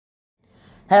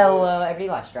Hello, everybody.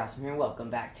 Lifestrauss here, and welcome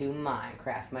back to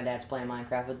Minecraft. My dad's playing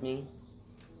Minecraft with me.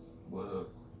 What up?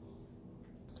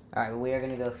 Alright, we are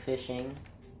gonna go fishing.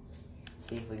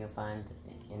 See if we can find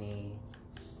any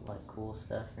like cool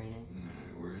stuff or anything.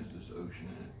 Where is this ocean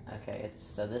at? Okay,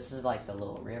 so this is like the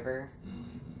little river.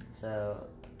 So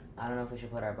I don't know if we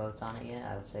should put our boats on it yet.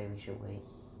 I would say we should wait.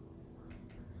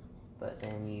 But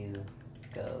then you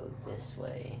go this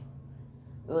way.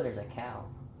 Ooh, there's a cow.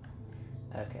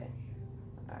 Okay.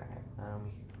 Alright,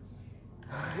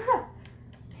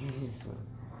 you just swim.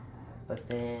 But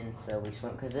then, so we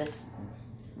swim, because this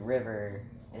river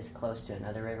is close to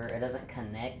another river. It doesn't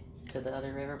connect to the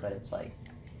other river, but it's like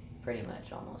pretty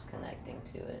much almost connecting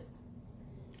to it.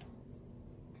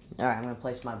 Alright, I'm going to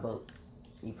place my boat.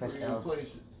 You press L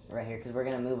right here, because we're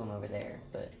going to move them over there,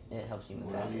 but it helps you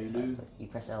move faster. You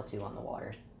press L2 on the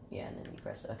water. Yeah, and then you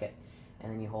press, okay. And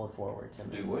then you hold forward to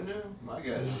move. Do what now? My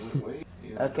guys went way.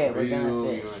 Okay, we're gonna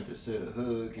fish. You don't have to set a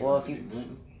hook. Well,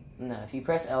 if you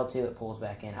press L2, it pulls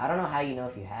back in. I don't know how you know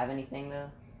if you have anything though.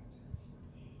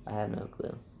 I have no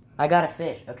clue. I got a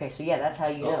fish. Okay, so yeah, that's how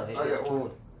you know it gets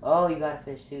pulled. Oh, you got a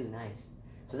fish too. Nice.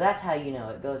 So that's how you know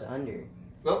it goes under.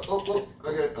 Oh!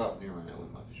 I got. Oh, never mind. That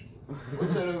wasn't my fish.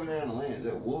 What's that over there on the land? Is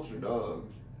that wolves or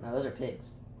dogs? No, those are pigs.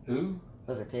 Who?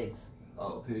 Those are pigs.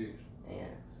 Oh, pigs. Yeah.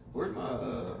 Where's my?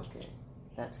 Okay,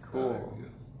 that's cool. Yeah.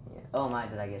 Oh my!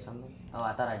 Did I get something? Oh,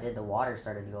 I thought I did. The water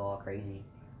started to go all crazy.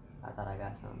 I thought I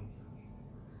got something.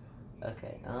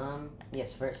 Okay.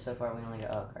 Yes. First, so far we only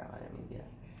got. Oh crap! I didn't get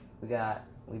it.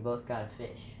 We both got a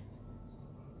fish.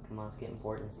 Come on, let's get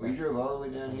important stuff. We drove all the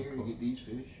way down here to get these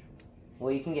fish.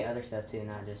 Well, you can get other stuff too,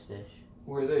 not just fish.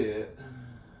 Where are they at?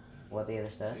 What, the other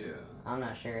stuff? Yeah. I'm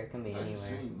not sure. It can be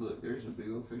anywhere. Look, there's a big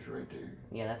old fish right there.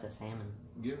 Yeah, that's a salmon.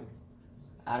 Get him.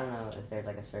 I don't know if there's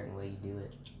like a certain way you do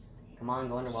it. Come on,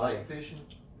 go underwater. Sight fishing.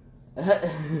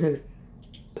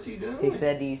 What's he doing? He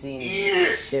said, "Do you see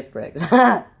any shipwrecks?"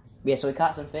 Yeah, so we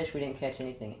caught some fish. We didn't catch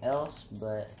anything else,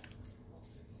 but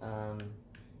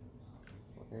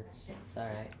it's all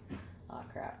right. Oh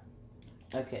crap.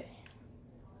 Okay,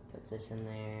 put this in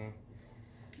there.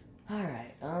 All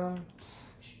right.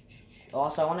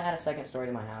 Also, I want to add a second story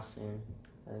to my house soon.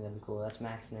 I think that'd be cool. That's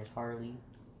Max and there's Harley.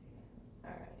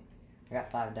 All right. I got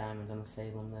 5 diamonds. I'm gonna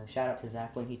save them though. Shout out to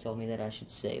Zach when he told me that I should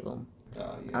save them.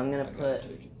 Yeah, I'm gonna put.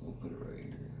 We'll put it right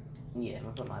here. Yeah, I'm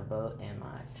gonna put my boat and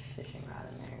my fishing rod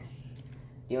in there.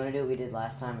 Do you want to do what we did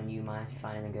last time? And you mind if you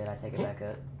find anything good? I take it back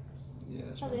up. Yeah,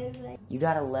 that's fine. You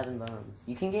got 11 bones.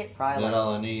 You can get probably. That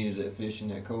all I need is that fish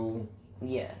and that coal.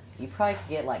 Yeah, you probably could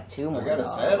get like 2 more. I got a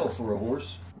saddle for a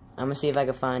horse. I'm gonna see if I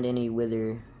can find any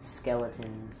wither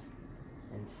skeletons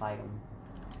and fight them.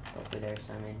 Hopefully there's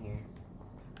some in here.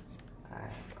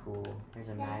 Alright, cool. There's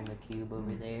a magma cube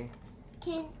over there.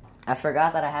 I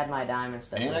forgot that I had my diamond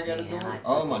stuff. And I got a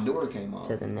door. My door came off.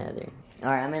 To the nether.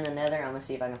 Alright, I'm in the nether. I'm gonna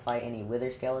see if I can fight any wither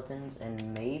skeletons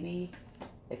and maybe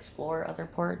explore other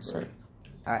parts. Right.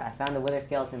 Alright, I found the wither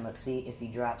skeleton. Let's see if he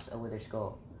drops a wither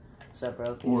skull. What's up,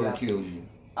 bro? Or it kills you.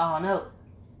 Oh, no.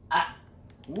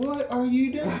 What are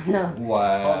you doing? No.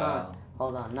 Wow.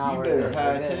 Hold on. No, we're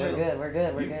good. We're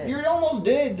good. You're almost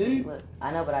dead, dude. Look, I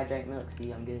know, but I drank milk.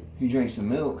 See, I'm good. You drank some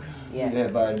milk? Yeah. You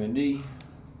had vitamin D.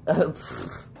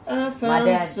 I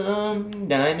found some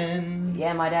diamonds.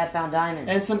 Yeah, my dad found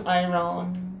diamonds. And some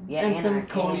iron. Yeah, and some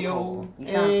coal. You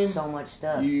found so much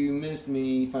stuff. You missed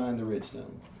me find the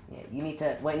redstone. Yeah, you need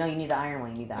to... Wait, no, you need the iron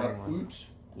one. You need the iron one. Oops.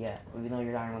 Yeah, even though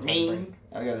your iron one's Mean.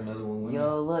 I got another one with me.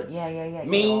 Yo, look. Yeah.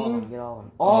 Mean. Get all of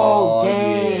them. Oh,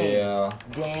 dang. Yeah.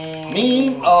 Dang.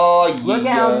 Mean. Oh, yeah. Look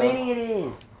at how many it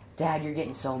is. Dad, you're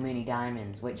getting so many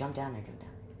diamonds. Wait, jump down there.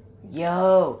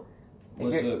 Yo.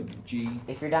 What's up, G?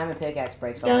 If your diamond pickaxe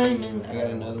breaks off... Diamond. I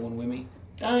got another one with me.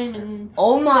 Diamond.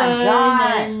 Oh my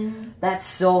gosh. That's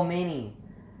so many.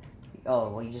 Oh,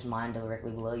 well, you just mined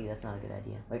directly below you. That's not a good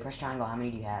idea. Wait, press triangle. How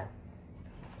many do you have?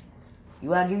 You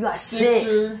got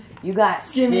 6. You got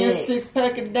 6. Give me a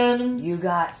 6-pack of diamonds. You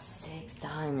got 6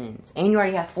 diamonds. And you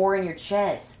already have 4 in your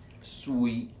chest.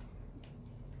 Sweet.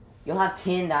 You'll have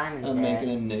 10 diamonds, I'm Dad. making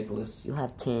a necklace. You'll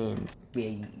have 10.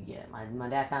 Yeah, my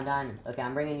dad found diamonds. Okay,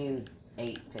 I'm bringing you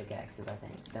 8 pickaxes, I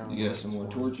think. Stone. You got some more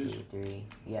torches? 2, 3.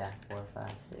 Yeah, 4, 5,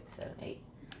 6, 7, 8.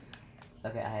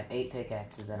 Okay, I have 8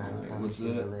 pickaxes that I'm coming to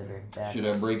deliver. Should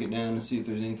I break it down and see if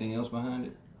there's anything else behind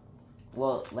it?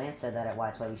 Well, Lance said that at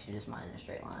White's Way we should just mine in a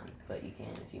straight line, but you can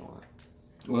if you want.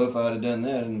 Well, if I'd have done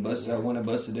that and I wouldn't have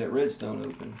busted that redstone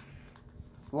open.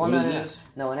 Well,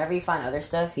 no, whenever you find other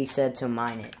stuff, he said to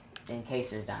mine it in case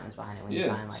there's diamonds behind it. When you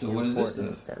find, like, so what is this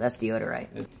stuff? That's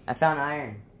deodorite. I found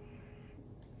iron.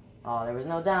 Oh, there was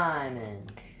no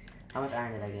diamond. How much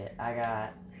iron did I get? I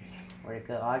got Where'd it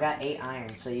go? Oh, I got 8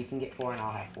 iron, so you can get 4 and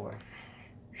I'll have 4.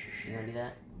 You gonna do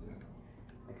that? Yeah.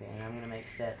 Okay, and I'm gonna make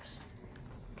steps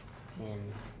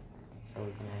in so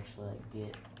we can actually like,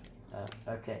 get up.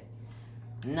 Okay.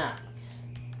 Nice.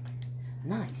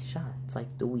 Nice shot. It's like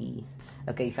the Wii.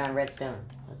 Okay, you found redstone.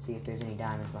 Let's see if there's any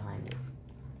diamonds behind it.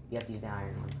 You have to use the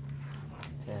iron one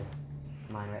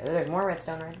to mine red. Oh, there's more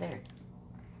redstone right there.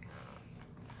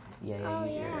 Yeah,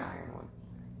 use your iron one.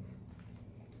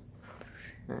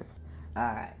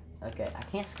 Alright. Okay, I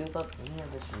can't scoop up any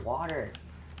of this water.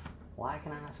 Why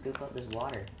can I not scoop up this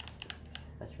water?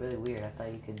 That's really weird. I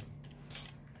thought you could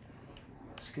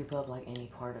scoop up like any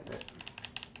part of it.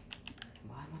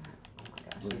 Why am I not? Oh my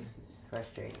gosh, this is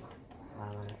frustrating. Why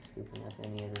am I not scooping up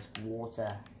any of this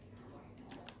water?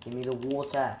 Give me the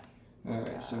water.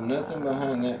 Alright, so nothing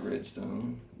behind that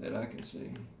redstone that I can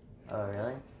see. Oh,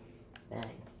 really? Dang.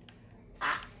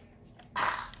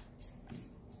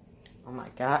 Oh my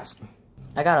gosh.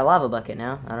 I got a lava bucket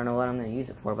now. I don't know what I'm going to use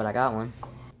it for, but I got one.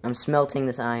 I'm smelting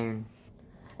this iron.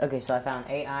 Okay, so I found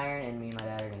 8 iron, and me and my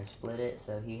dad are going to split it.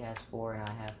 So he has 4, and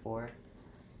I have 4.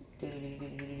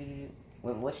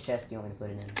 Which chest do you want me to put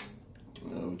it in?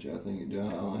 Which I think I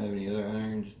don't have any other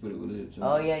iron. Just put it with it. So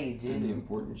oh, yeah, you do. In the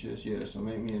important chest, yeah. So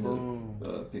make me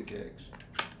another pickaxe.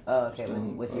 Oh, okay.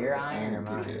 With your iron or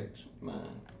mine? Pickaxe.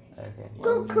 Mine. Okay.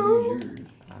 Why would you use yours?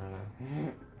 I don't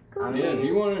know. Yeah, if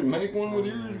you want to make one with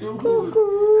yours, go for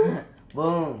it.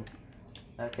 Boom.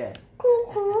 Okay.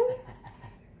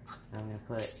 I'm going to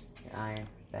put the iron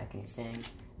back in your thing,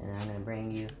 and then I'm going to bring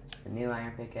you the new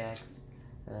iron pickaxe,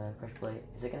 crush plate.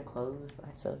 Is it going to close by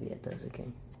itself? Yeah, it does.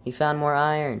 Okay. He found more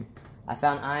iron. I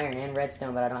found iron and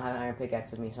redstone, but I don't have an iron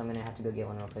pickaxe with me, so I'm going to have to go get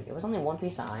one real quick. It was only 1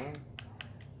 piece of iron.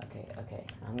 Okay.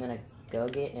 I'm going to go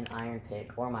get an iron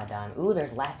pick or my diamond. Ooh,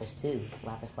 there's lapis, too.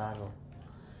 Lapis lazuli.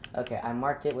 Okay, I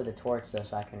marked it with a torch, though,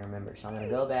 so I can remember. So I'm going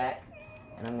to go back,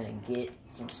 and I'm going to get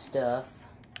some stuff,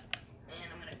 and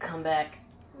I'm going to come back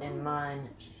and mine.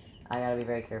 I got to be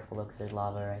very careful, though, because there's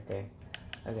lava right there.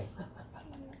 Okay.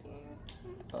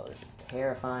 Oh, this is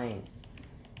terrifying.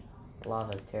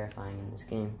 Lava is terrifying in this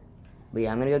game. But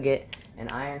yeah, I'm going to go get an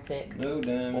iron pick. No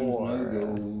diamonds, no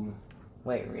gold.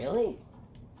 Wait, really?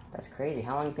 That's crazy.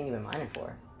 How long do you think you've been mining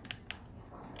for?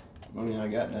 I mean, I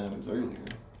got diamonds earlier.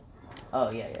 Oh,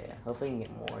 yeah. Hopefully you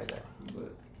can get more, though.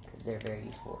 But because they're very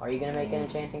useful. Are you going to make an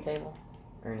enchanting table?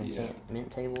 Or an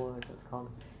enchantment table, or is what it's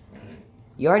called?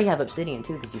 You already have obsidian,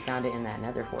 too, because you found it in that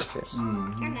nether fortress.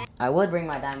 Mm-hmm. I would bring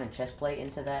my diamond chest plate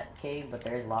into that cave, but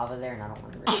there's lava there, and I don't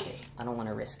want to risk it. I don't want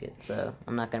to risk it, so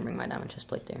I'm not going to bring my diamond chest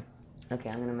plate there. Okay,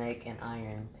 I'm going to make an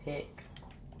iron pick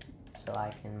so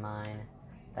I can mine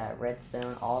that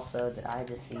redstone. Also, did I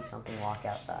just see something walk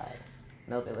outside?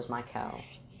 Nope, it was my cow.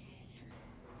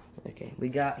 Okay,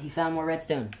 he found more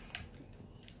redstone.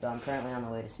 So I'm currently on the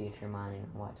way to see if you're mining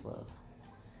white 12.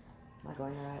 Am I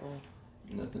going the right way?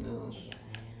 Nothing else.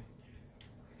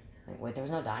 Wait, there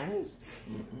was no diamonds?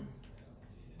 Mm-mm.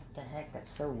 What the heck?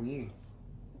 That's so weird.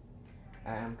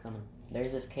 Alright, I'm coming.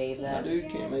 There's this cave that... My dude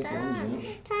can't make one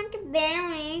jump. Time to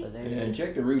bury. Yeah, and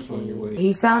check the roof on your way.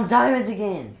 He found diamonds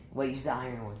again! Wait, use the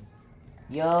iron one.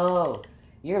 Yo!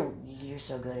 You're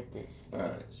so good at this.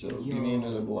 Alright, so give me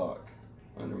another block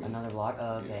under me. Another block?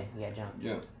 Oh, okay. Yeah, jump.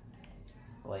 Jump.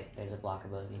 Wait, there's a block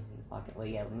above you.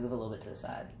 Wait, yeah, move a little bit to the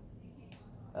side.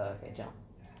 Oh, okay, jump.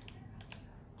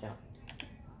 Jump.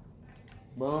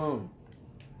 Boom.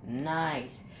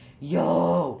 Nice.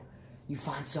 Yo! You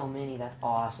find so many. That's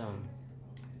awesome.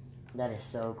 That is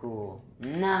so cool.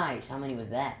 Nice. How many was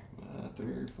that? 3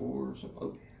 or 4 or something.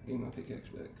 Oh, give me my pickaxe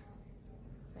back.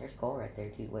 There's coal right there,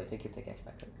 too. Wait, pick your pickaxe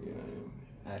back up. Yeah,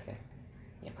 I am. Okay.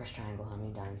 Yeah, press triangle. How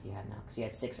many diamonds do you have now? Because you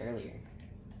had 6 earlier.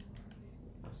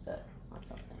 I'm stuck on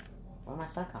something. What am I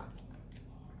stuck on?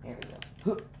 There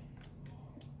we go.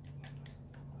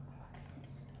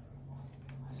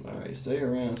 Alright, stay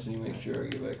around so you make sure I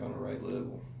get back on the right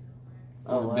level.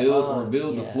 Oh, Or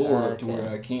build the floor up to where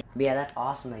I can't. But yeah, that's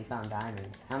awesome that you found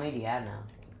diamonds. How many do you have now?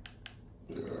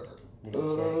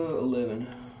 11.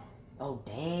 Oh,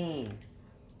 dang.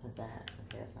 What's that?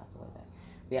 Okay, that's not the way back.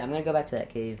 But yeah, I'm going to go back to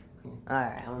that cave.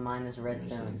 Alright, I'm going to mine this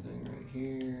redstone. Anything right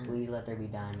here? Please let there be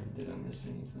diamonds. Did I miss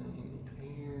anything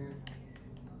here?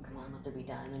 Come on, let there be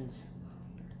diamonds.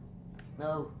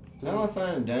 No. How do I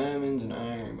find diamonds and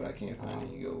iron, but I can't find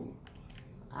any gold?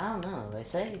 I don't know. They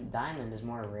say diamond is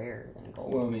more rare than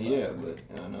gold. Well, I mean, yeah, but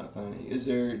I'm not finding. Is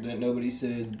there that nobody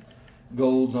said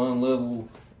gold's on level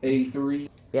A3?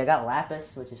 Yeah, I got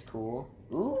lapis, which is cool.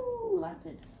 Ooh,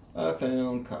 lapis. I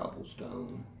found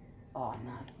cobblestone. Oh,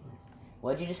 nice.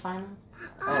 What'd you just find?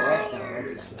 Oh,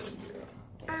 redstone.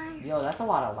 Yeah. Yo, that's a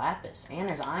lot of lapis. And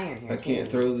there's iron here, I can't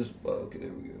throw this. Oh, okay, there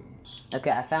we go.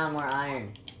 Okay, I found more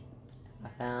iron. I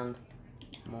found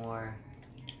more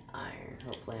iron.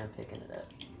 Hopefully I'm picking it up.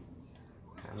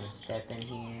 I'm gonna step in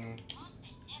here.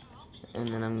 And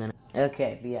then I'm gonna...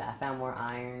 Okay, but yeah, I found more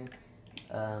iron.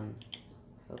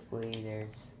 Hopefully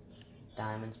there's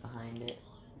diamonds behind it.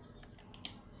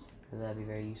 Because that'd be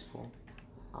very useful.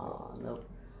 Oh, nope.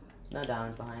 No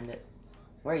diamonds behind it.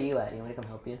 Where are you at? You want me to come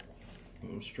help you?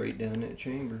 I'm straight down that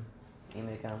chamber. You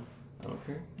want me to come? I don't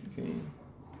care. You can.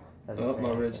 Oh,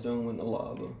 My redstone went in the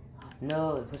lava.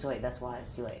 No, so wait, that's why.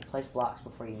 See, wait, place blocks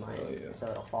before you mine. Oh, yeah. So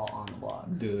it'll fall on the blocks.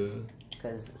 Duh.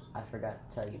 Because I forgot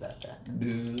to tell you about that.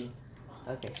 Duh.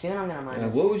 Okay, soon I'm gonna mine Now,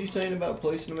 this. what was you saying about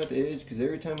placing them at the edge? Because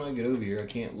every time I get over here, I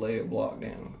can't lay a block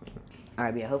down.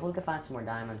 Alright, but yeah, hopefully we can find some more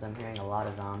diamonds. I'm hearing a lot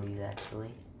of zombies,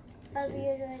 actually.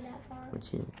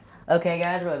 Okay,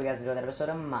 guys, really hope you guys enjoyed that episode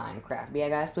of Minecraft. But yeah,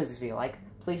 guys, please give this video a like.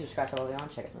 Please subscribe to all of you on.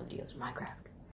 Check out some other videos. Minecraft.